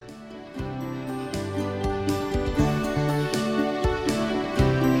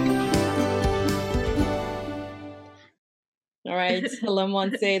All right. Hello,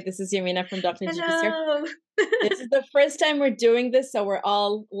 Monse. This is Yamina from Dr. GPCR. Hello. This is the first time we're doing this, so we're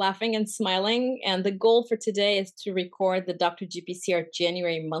all laughing and smiling. And the goal for today is to record the Dr. GPCR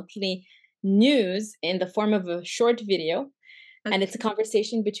January monthly news in the form of a short video. Okay. And it's a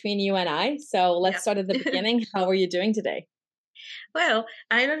conversation between you and I. So let's start at the beginning. How are you doing today? Well,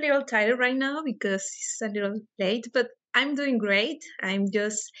 I'm a little tired right now because it's a little late, but I'm doing great. I'm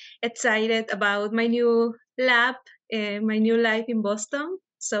just excited about my new lab, my new life in Boston.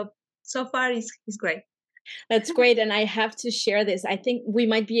 So far it's great. That's great. And I have to share this. I think we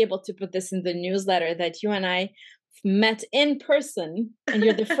might be able to put this in the newsletter that you and I met in person, and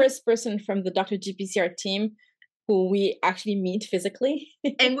you're the first person from the Dr. GPCR team who we actually meet physically.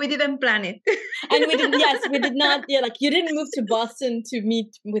 And we didn't plan it. And we didn't, yes, we did not. Yeah, like you didn't move to Boston to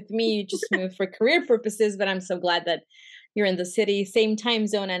meet with me. You just moved for career purposes. But I'm so glad that you're in the city, same time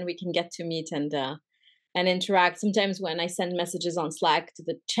zone, and we can get to meet and interact. Sometimes when I send messages on Slack to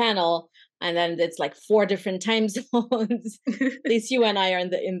the channel, and then it's like 4 different time zones, at least you and I are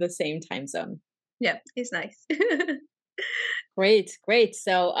in the same time zone. Yeah, it's nice. Great.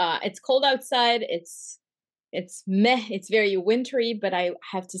 So it's cold outside. It's meh. It's very wintry, but I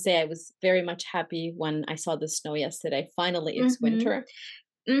have to say I was very much happy when I saw the snow yesterday. Finally, it's winter.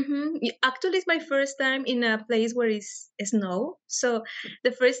 Actually, it's my first time in a place where it's snow. So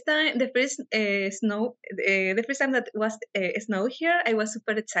the first time that was snow here, I was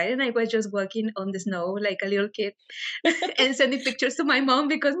super excited. I was just walking on the snow like a little kid and sending pictures to my mom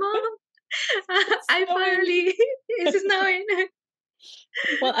because, Mom, I finally it's snowing.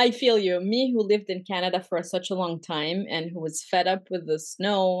 Well, I feel you. Me, who lived in Canada for such a long time and who was fed up with the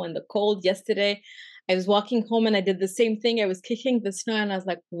snow and the cold yesterday, I was walking home and I did the same thing. I was kicking the snow and I was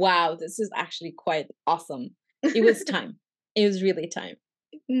like, wow, this is actually quite awesome. It was time. It was really time.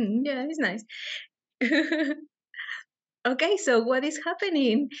 Yeah, it's nice. Okay, so what is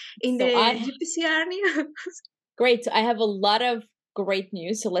happening in the GPCR news? Great. I have a lot of great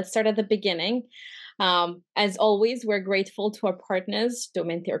news. So let's start at the beginning. As always, we're grateful to our partners,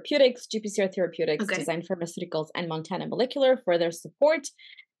 Domain Therapeutics, GPCR Therapeutics, Design Pharmaceuticals, and Montana Molecular for their support.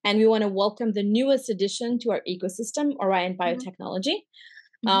 And we want to welcome the newest addition to our ecosystem, Orion Biotechnology.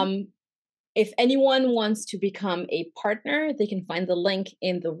 If anyone wants to become a partner, they can find the link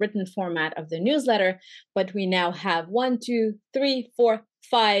in the written format of the newsletter. But we now have 1, 2, 3, 4,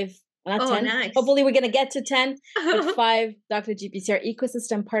 5, not 10. Nice. Hopefully we're going to get to 10, but 5 Dr. GPCR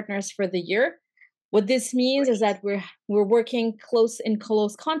ecosystem partners for the year. What this means is that we're working in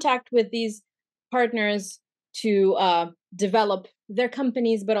close contact with these partners to develop their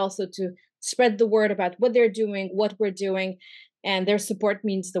companies, but also to spread the word about what they're doing, what we're doing, and their support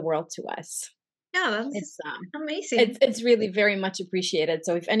means the world to us. Yeah, that's amazing. It's really very much appreciated.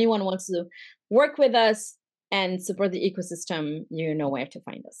 So if anyone wants to work with us and support the ecosystem, you know where to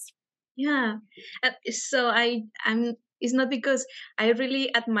find us. Yeah. So I'm. It's not because I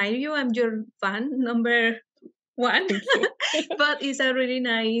really admire you. I'm your fan number 1, but it's a really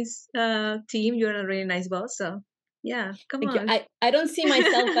nice team. You're a really nice boss. So yeah, come on. I don't see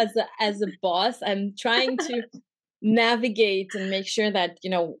myself as a boss. I'm trying to navigate and make sure that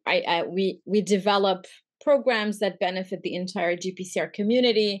we develop programs that benefit the entire GPCR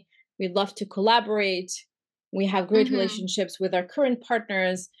community. We'd love to collaborate. We have great relationships with our current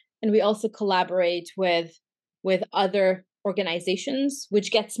partners, and we also collaborate with other organizations,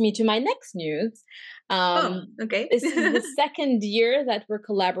 which gets me to my next news. This is the second year that we're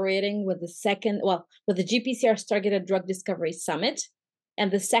collaborating with the GPCR Targeted Drug Discovery Summit.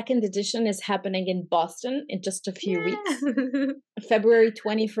 And the second edition is happening in Boston in just a few weeks, February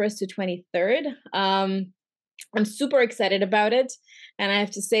 21st to 23rd. I'm super excited about it. And I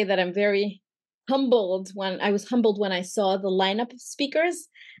have to say that I'm very humbled when I saw the lineup of speakers,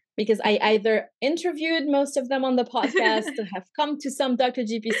 because I either interviewed most of them on the podcast or have come to some Dr.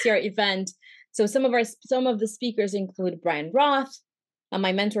 GPCR event. So some of the speakers include Brian Roth,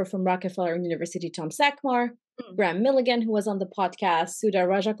 my mentor from Rockefeller University, Tom Sakmar, Graham Milligan, who was on the podcast, Sudha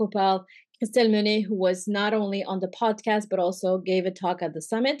Rajagopal, Christelle Menet, who was not only on the podcast, but also gave a talk at the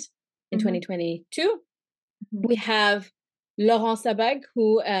summit in 2022. We have Laurent Sabag,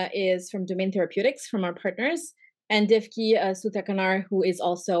 who is from Domain Therapeutics, from our partners, and Devki Sutakanar, who is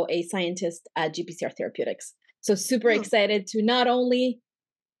also a scientist at GPCR Therapeutics. So super excited to not only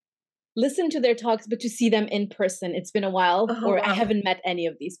listen to their talks, but to see them in person. It's been a while, I haven't met any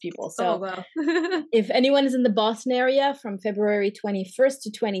of these people. So if anyone is in the Boston area from February 21st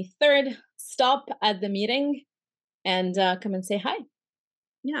to 23rd, stop at the meeting and come and say hi.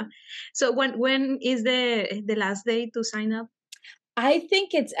 Yeah. So when is the last day to sign up? I think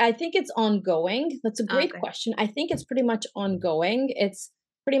it's ongoing. That's a great Okay. question. I think it's pretty much ongoing. It's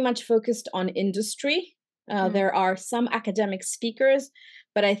pretty much focused on industry. Mm. There are some academic speakers,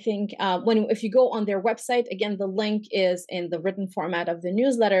 but I think when if you go on their website, again, the link is in the written format of the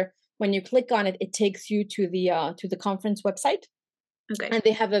newsletter. When you click on it, it takes you to the conference website, Okay. and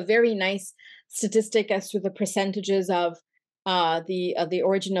they have a very nice statistic as to the percentages of the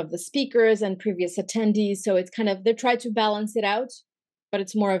origin of the speakers and previous attendees. So it's kind of they try to balance it out, but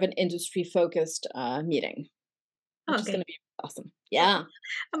it's more of an industry focused meeting, which is going Okay. to be awesome. Wow. Yeah,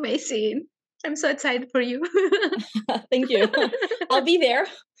 Amazing. I'm so excited for you. thank you. I'll be there.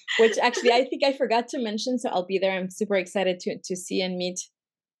 Which actually I think I forgot to mention, so I'll be there. I'm super excited to see and meet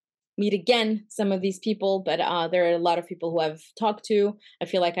again some of these people, but there are a lot of people who I've talked to. I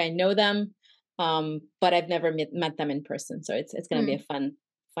feel like I know them, but I've never met them in person. So it's going to be Mm. a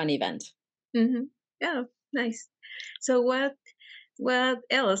fun event. Hmm. Yeah, nice. So what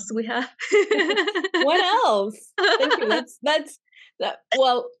else we have? What else? Thank you. That's that.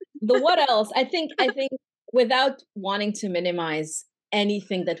 Well, the what else? I think without wanting to minimize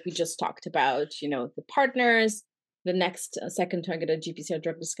anything that we just talked about, the partners, the next second targeted GPCR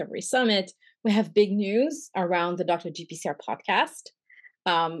Drug Discovery Summit, we have big news around the Dr. GPCR podcast.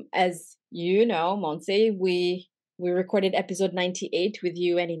 As you know, Monse, we recorded episode 98 with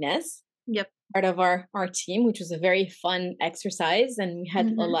you and Ines, Yep. part of our team, which was a very fun exercise, and we had a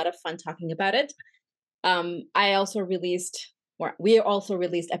Hmm. lot of fun talking about it. I also released, or we also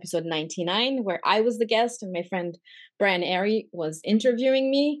released episode 99, where I was the guest and my friend Brian Airy was interviewing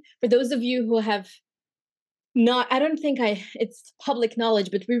me. For those of you who have not, I don't think it's public knowledge,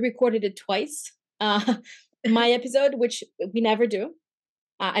 but we recorded it twice. My episode, which we never do.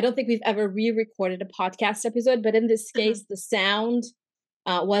 I don't think we've ever re-recorded a podcast episode, but in this Uh-huh. case, the sound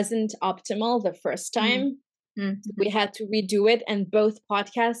wasn't optimal the first Mm. time. We Mhm. had to redo it, and both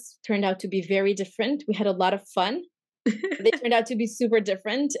podcasts turned out to be very different. We had a lot of fun. They turned out to be super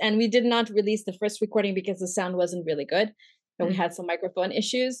different, and we did not release the first recording because the sound wasn't really good, and we Mm. had some microphone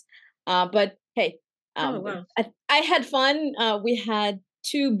issues. But hey, Oh, wow. I had fun. We had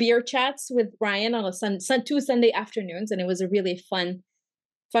two beer chats with Brian on two Sunday afternoons, and it was a really fun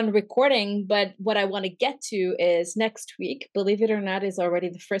recording. But what I want to get to is next week. Believe it or not, is already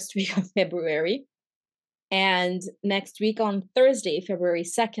the first week of February. And next week on Thursday, February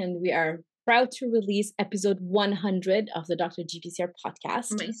 2nd, we are proud to release episode 100 of the Dr. GPCR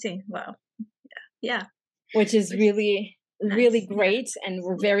podcast, Amazing. Wow. Yeah. which is It's really, really nice. Yeah. great. And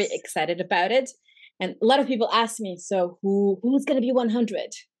we're very Yes. excited about it. And a lot of people ask me, so who's going to be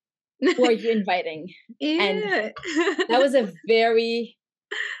 100? Who are you inviting? And Yeah. that was a very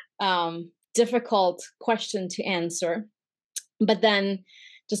difficult question to answer. But then,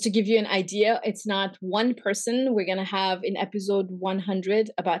 just to give you an idea, it's not one person. We're going to have in episode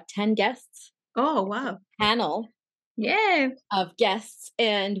 100 about 10 guests, Oh, wow. panel Yeah. of guests.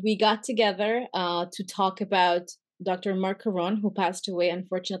 And we got together to talk about Dr. Marc Caron, who passed away,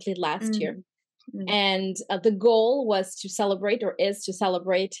 unfortunately, last year. Mm. Mm. And the goal was to celebrate, or is to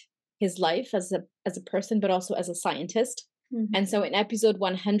celebrate, his life as a person, but also as a scientist. And Mhm. so in episode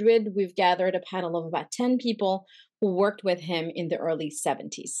 100, we've gathered a panel of about 10 people who worked with him in the early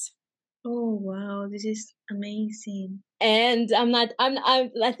 70s. Oh, wow. This is amazing. And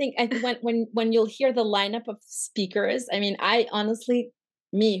I think when you'll hear the lineup of speakers, I mean, I honestly,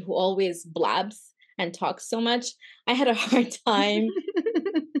 me who always blabs and talks so much, I had a hard time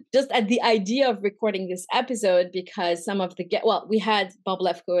just at the idea of recording this episode, because some of we had Bob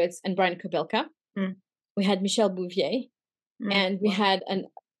Lefkowitz and Brian Kobilka. Mm. We had Michel Bouvier, Mm. and we Wow. had a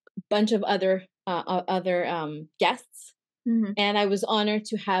bunch of other guests. Mhm. And I was honored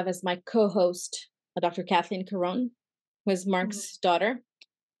to have as my co-host Dr. Kathleen Caron, who is Mm. Marc's daughter.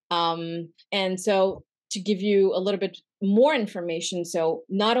 And so to give you a little bit more information, so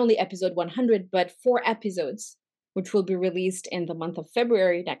not only episode 100, but 4 episodes, which will be released in the month of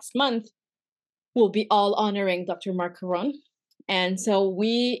February next month, will be all honoring Dr. Marc Caron. And so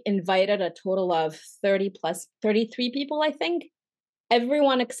we invited a total of 33 people, I think.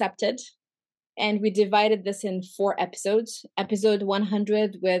 Everyone accepted. And we divided this in 4 episodes. Episode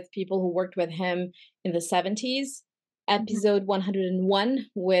 100 with people who worked with him in the 70s. Mhm. Episode 101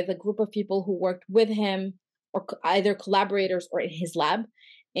 with a group of people who worked with him, or either collaborators or in his lab,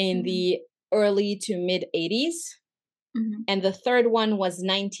 in Mhm. the early to mid 80s. Mhm. And the third one was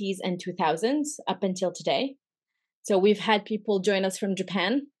 90s and 2000s up until today. So we've had people join us from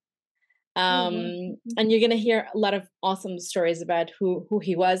Japan. Oh, wow. And you're going to hear a lot of awesome stories about who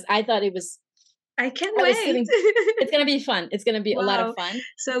he was. I thought it was, I can't I was wait. sitting, it's going to be fun. It's going to be a lot of Wow. fun.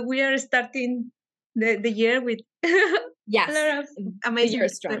 So we are starting the year with Yes, A lot of the amazing year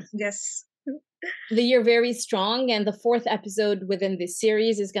is strong. guests. The year very strong, and the fourth episode within this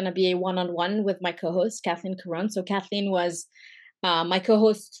series is going to be a one-on-one with my co-host Kathleen Caron. So Kathleen was my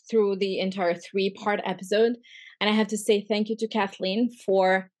co-host through the entire 3-part episode, and I have to say thank you to Kathleen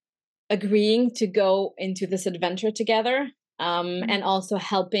for agreeing to go into this adventure together, and also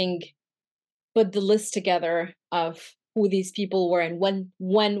helping put the list together of who these people were and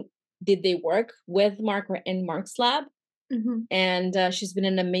when did they work with Mark in Mark's lab. Mm-hmm. And she's been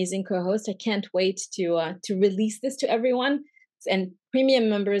an amazing co-host. I can't wait to release this to everyone. And premium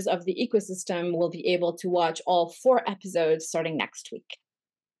members of the ecosystem will be able to watch all 4 episodes starting next week.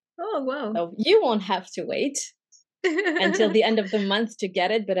 Oh, wow. So you won't have to wait until the end of the month to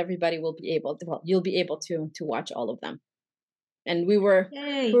get it, but everybody will be able to, well, you'll be able to watch all of them. And we were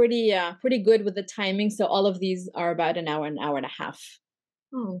pretty good with the timing. So all of these are about an hour and a half.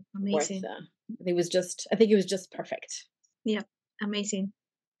 Oh, amazing. I think it was just perfect. Yeah, amazing.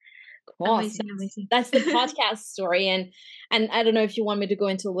 Cool. Amazing. That's the podcast story. And I don't know if you want me to go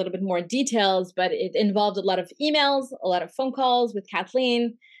into a little bit more details, but it involved a lot of emails, a lot of phone calls with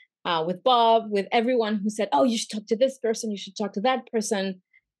Kathleen, with Bob, with everyone who said, oh, you should talk to this person, you should talk to that person.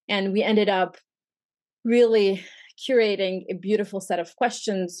 And we ended up really curating a beautiful set of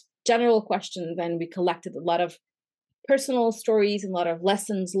questions, general questions, and we collected a lot of personal stories and a lot of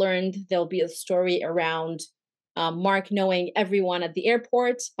lessons learned. There'll be a story around Mark knowing everyone at the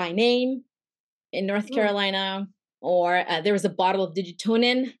airport by name in North Carolina, or there was a bottle of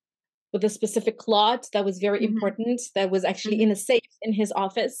digitonin with a specific clot that was very important, that was actually in a safe in his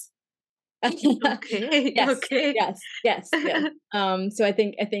office. Okay. Yes. So I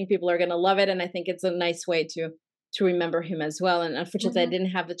think people are gonna love it, and I think it's a nice way to remember him as well. And unfortunately, I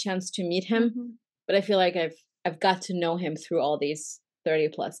didn't have the chance to meet him, but I feel like I've got to know him through all these 30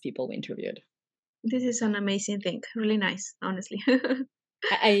 plus people we interviewed. This is an amazing thing. Really nice, honestly.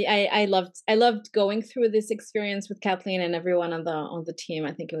 I loved going through this experience with Kathleen and everyone on the team.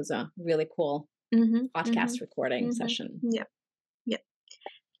 I think it was a really cool podcast recording session. Yeah.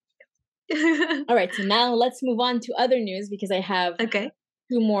 All right, so now let's move on to other news, because I have a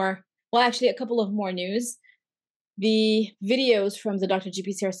couple of more news. The videos from the Dr.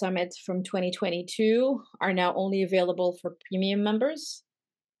 GPCR Summit from 2022 are now only available for premium members.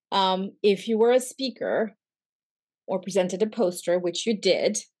 If you were a speaker or presented a poster, which you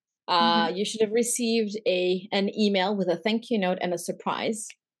did, you should have received an email with a thank you note and a surprise.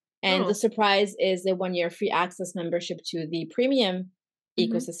 And the surprise is a 1-year free access membership to the premium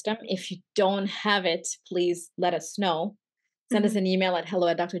ecosystem. If you don't have it, please let us know. Send us an email at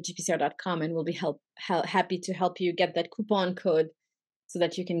hello@drgpcr.com, and we'll be happy to help you get that coupon code so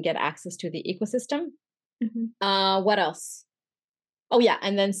that you can get access to the ecosystem. What else? Oh yeah,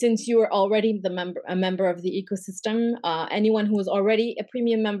 and then since you are already a member of the ecosystem, anyone who is already a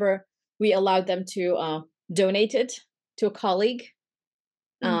premium member, we allowed them to donate it to a colleague.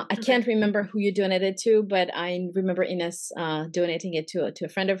 I can't remember who you donated to, but I remember Ines donating it to a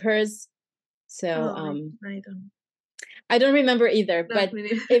friend of hers. So I don't remember either, but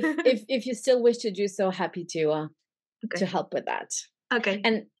if you still wish to do so, happy to help with that. Okay.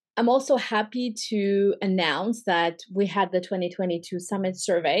 And I'm also happy to announce that we had the 2022 Summit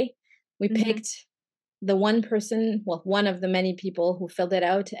survey. We picked the one of the many people who filled it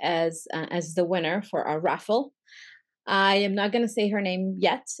out as the winner for our raffle. I am not going to say her name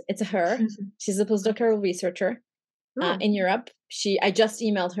yet. It's a her. She's a postdoctoral researcher in Europe. I just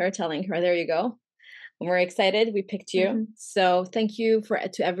emailed her telling her, there you go. We're excited. We picked you. So thank you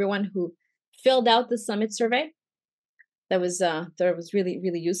to everyone who filled out the Summit survey. That was really,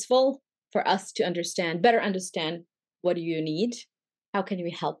 really useful for us to better understand what do you need? How can we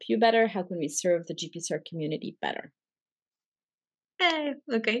help you better? How can we serve the GPCR community better?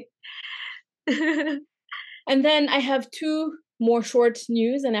 Okay. And then I have 2 more short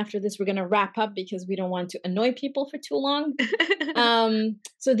news, and after this we're going to wrap up because we don't want to annoy people for too long.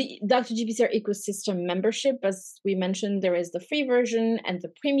 So the Dr. GPCR ecosystem membership, as we mentioned, there is the free version and the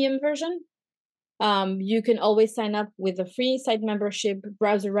premium version. You can always sign up with a free site membership,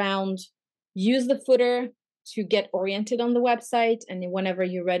 browse around, use the footer to get oriented on the website, and whenever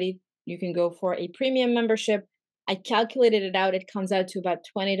you're ready, you can go for a premium membership. I calculated it out. It comes out to about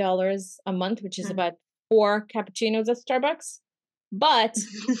 $20 a month, which is about 4 cappuccinos at Starbucks. But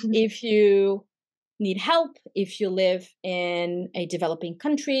if you need help, if you live in a developing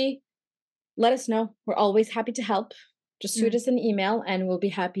country, let us know. We're always happy to help. Just shoot us an email and we'll be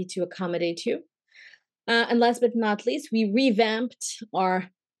happy to accommodate you. And last but not least, we revamped our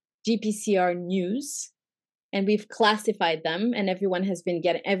GPCR news and we've classified them, and everyone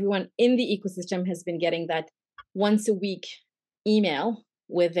in the ecosystem has been getting that once a week email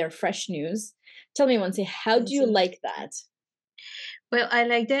with their fresh news. Tell me, Monse, how do you Amazing. like that? Well, I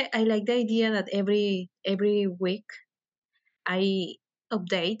like the idea that every week I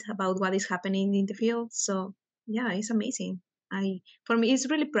update about what is happening in the field. So yeah, it's amazing. I For me it's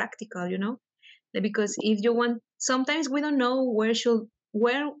really practical, you know, because if you want, sometimes we don't know where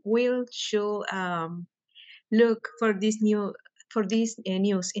we should look for this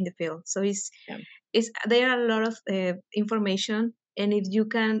news in the field. So Yeah. it's there are a lot of information, and if you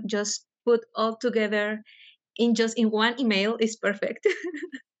can just put all together in one email, is perfect.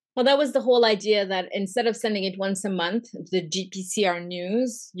 Well, that was the whole idea, that instead of sending it once a month, the GPCR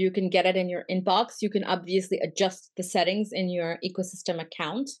news, you can get it in your inbox. You can obviously adjust the settings in your ecosystem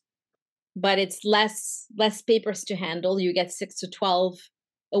account, but it's less papers to handle. You get 6 to 12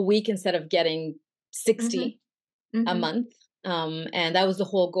 a week instead of getting Hmm. 60 a Hmm. month. And that was the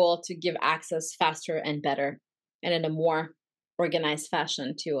whole goal, to give access faster and better and in a more organized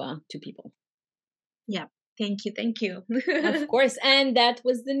fashion to people. Yeah. Thank you. Of course. And that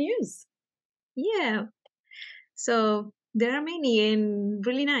was the news. Yeah. So there are many and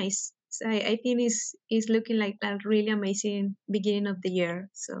really nice. So I think it's looking like a really amazing beginning of the year.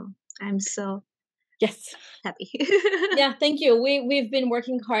 So I'm so Yes. happy. Yeah, thank you. We've been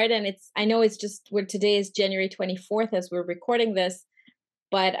working hard, and I know it's just, where today is January 24th as we're recording this,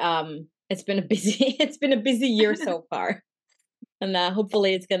 but it's been a busy it's been a busy year so far. And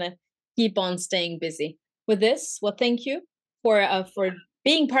hopefully it's going to keep on staying busy with this. Well, thank you for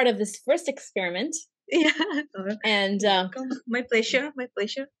being part of this first experiment. Yeah. And Welcome. My pleasure. My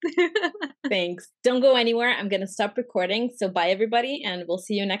pleasure. thanks. Don't go anywhere. I'm going to stop recording. So bye, everybody, and we'll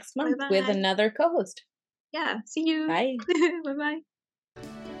see you next Bye month with bye. another co-host. Yeah. See you. Bye. Bye bye.